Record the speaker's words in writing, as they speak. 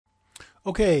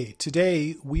Okay,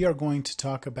 today we are going to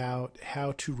talk about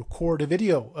how to record a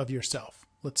video of yourself.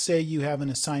 Let's say you have an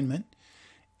assignment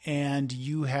and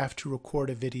you have to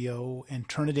record a video and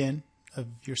turn it in of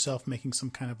yourself making some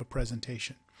kind of a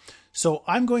presentation. So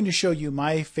I'm going to show you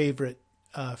my favorite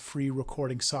free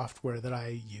recording software that I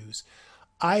use.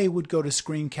 I would go to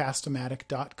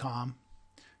Screen-Cast-O-Matic.com.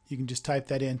 You can just type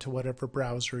that into whatever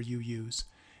browser you use.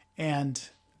 And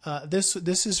this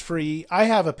is free. I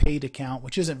have a paid account,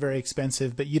 which isn't very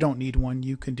expensive, but you don't need one.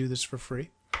 You can do this for free.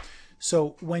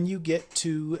 So when you get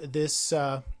to this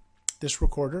this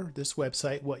recorder, this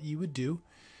website, what you would do,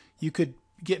 you could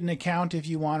get an account if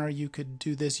you want, or you could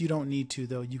do this. You don't need to,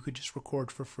 though. You could just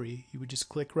record for free. You would just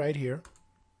click right here.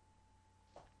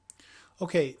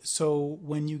 Okay, so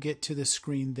when you get to the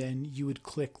screen, then you would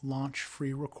click Launch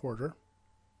Free Recorder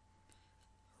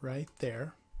right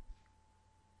there.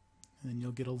 And then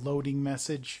you'll get a loading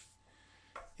message.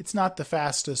 It's not the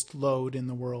fastest load in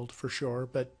the world for sure,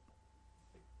 but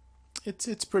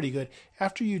it's pretty good.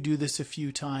 After you do this a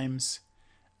few times,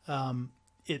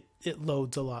 it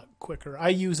loads a lot quicker. I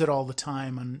use it all the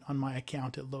time on my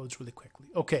account. It loads really quickly.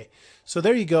 Okay, so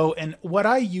there you go. And what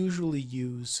I usually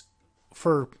use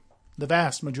for the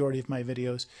vast majority of my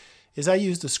videos is I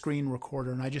use the screen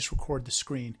recorder, and I just record the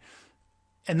screen.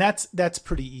 And that's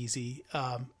pretty easy.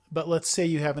 But let's say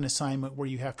you have an assignment where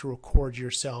you have to record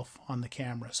yourself on the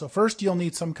camera. So first you'll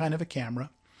need some kind of a camera,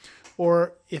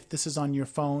 or if this is on your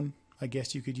phone, I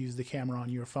guess you could use the camera on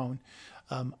your phone.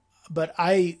 But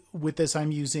with this,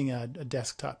 I'm using a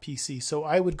desktop PC, so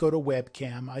I would go to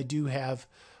webcam. I do have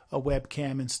a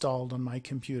webcam installed on my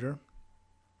computer.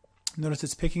 Notice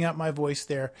it's picking up my voice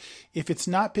there. If it's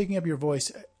not picking up your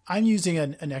voice, I'm using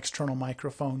an external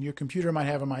microphone. Your computer might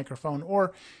have a microphone,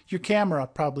 or your camera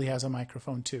probably has a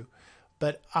microphone too.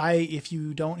 But if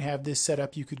you don't have this set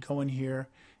up, you could go in here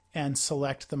and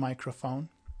select the microphone.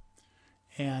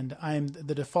 And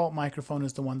the default microphone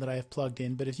is the one that I have plugged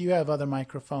in. But if you have other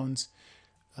microphones,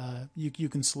 you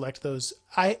can select those.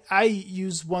 I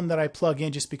use one that I plug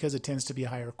in just because it tends to be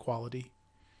higher quality.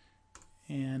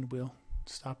 And we'll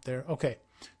stop there. Okay.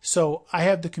 So I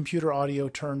have the computer audio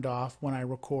turned off when I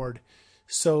record,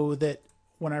 so that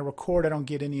when I record I don't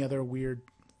get any other weird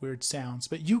sounds.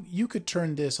 But you could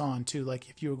turn this on too,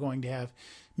 like if you were going to have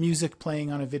music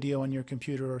playing on a video on your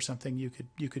computer or something, you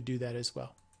could do that as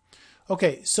well.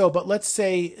 Okay, so but let's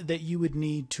say that you would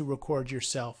need to record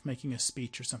yourself making a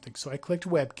speech or something. So I clicked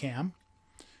webcam,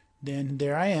 then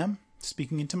there I am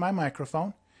speaking into my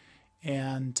microphone,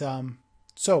 and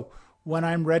so when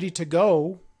I'm ready to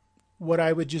go, what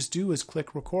I would just do is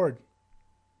click record.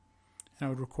 And I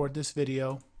would record this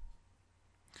video.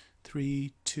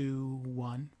 3, 2,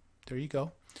 1. There you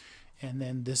go. And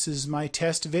then this is my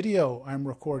test video I'm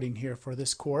recording here for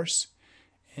this course.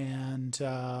 And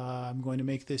I'm going to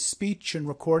make this speech and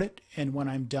record it. And when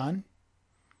I'm done,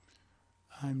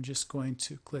 I'm just going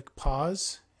to click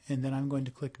pause. And then I'm going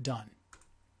to click done.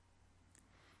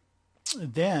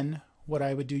 Then what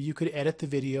I would do, you could edit the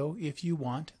video if you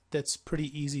want. That's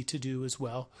pretty easy to do as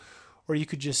well. Or you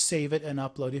could just save it and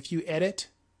upload. If you edit,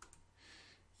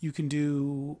 you can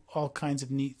do all kinds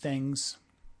of neat things.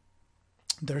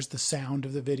 There's the sound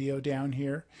of the video down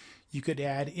here. You could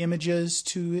add images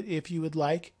to it if you would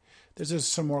like. There's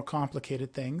just some more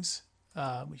complicated things.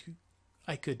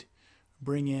 I could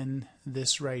bring in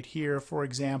this right here, for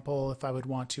example, if I would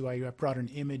want to. I brought an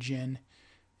image in,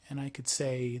 and I could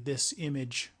say this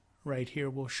image right here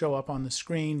will show up on the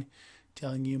screen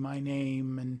telling you my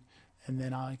name, and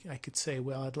then I could say,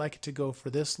 well, I'd like it to go for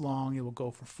this long. It will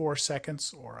go for 4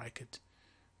 seconds, or I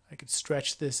could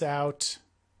stretch this out.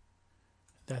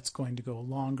 That's going to go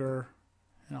longer,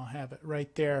 and I'll have it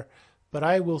right there. But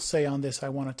I will say on this, I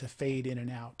want it to fade in and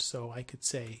out. So I could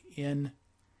say in,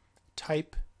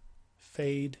 type,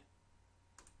 fade,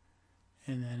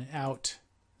 and then out.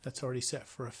 That's already set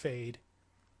for a fade,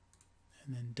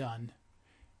 and then done.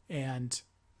 And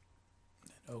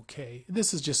okay,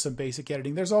 this is just some basic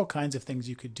editing. There's all kinds of things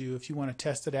you could do. If you want to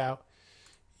test it out,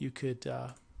 you could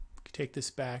take this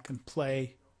back and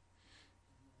play.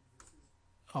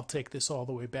 I'll take this all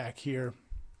the way back here.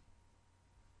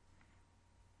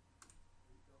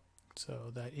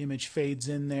 So that image fades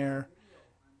in there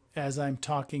as I'm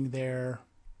talking there,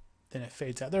 then it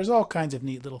fades out. There's all kinds of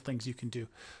neat little things you can do.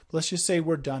 But let's just say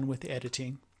we're done with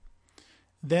editing.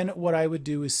 Then what I would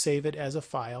do is save it as a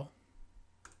file.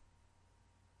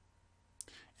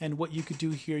 And what you could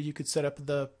do here, you could set up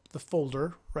the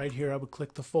folder. Right here, I would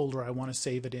click the folder I want to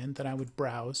save it in. Then I would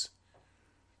browse.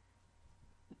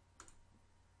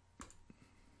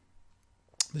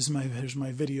 Here's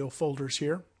my video folders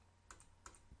here.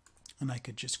 And I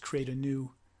could just create a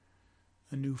new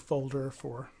a new folder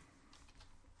for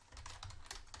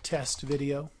test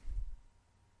video.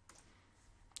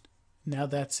 Now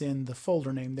that's in the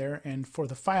folder name there, and for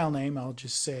the file name I'll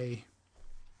just say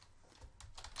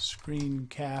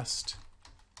Screencast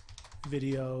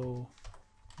Video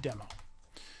Demo.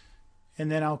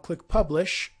 And then I'll click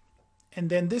Publish, and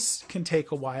then this can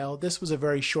take a while. This was a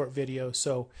very short video,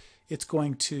 so it's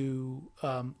going to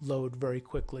load very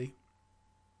quickly.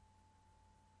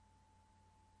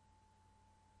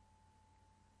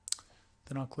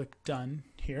 Then I'll click Done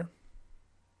here.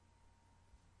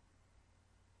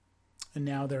 And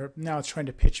now it's trying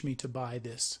to pitch me to buy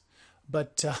this,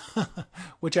 but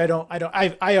which I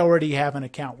already have an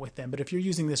account with them. But if you're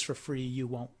using this for free, you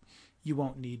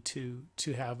won't need to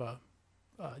have a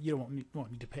you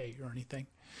won't need to pay or anything.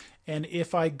 And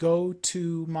if I go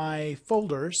to my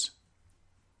folders,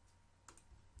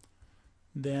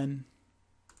 then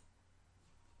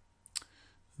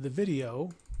the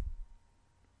video.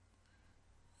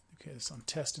 Okay, it's on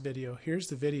test video. Here's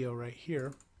the video right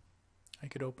here. I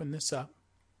could open this up.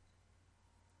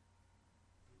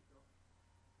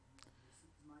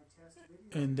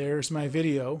 And there's my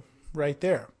video right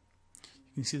there.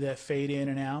 You can see that fade in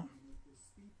and out.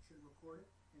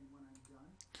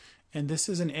 And this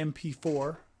is an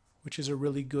MP4, which is a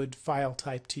really good file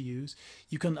type to use.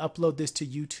 You can upload this to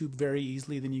YouTube very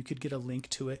easily. Then you could get a link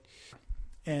to it.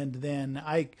 And then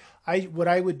what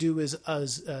I would do is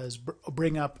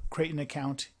create an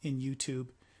account in YouTube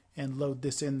and load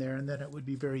this in there, and then it would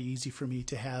be very easy for me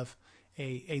to have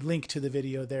a link to the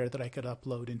video there that I could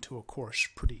upload into a course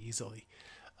pretty easily.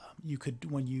 You could,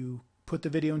 when you put the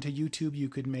video into YouTube, you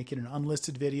could make it an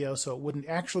unlisted video, so it wouldn't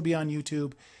actually be on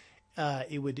YouTube.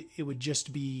 It would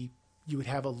just be, you would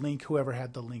have a link. Whoever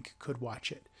had the link could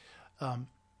watch it.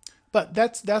 But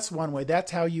that's one way.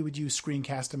 That's how you would use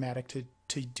Screen-Cast-O-Matic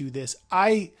to do this.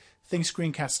 I think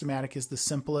Screen-Cast-O-Matic is the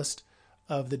simplest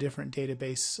of the different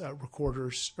database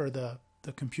recorders, or the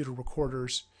computer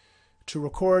recorders to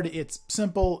record. It's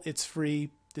simple, it's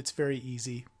free, it's very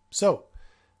easy. So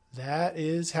that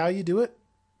is how you do it.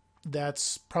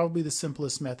 That's probably the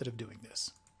simplest method of doing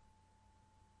this.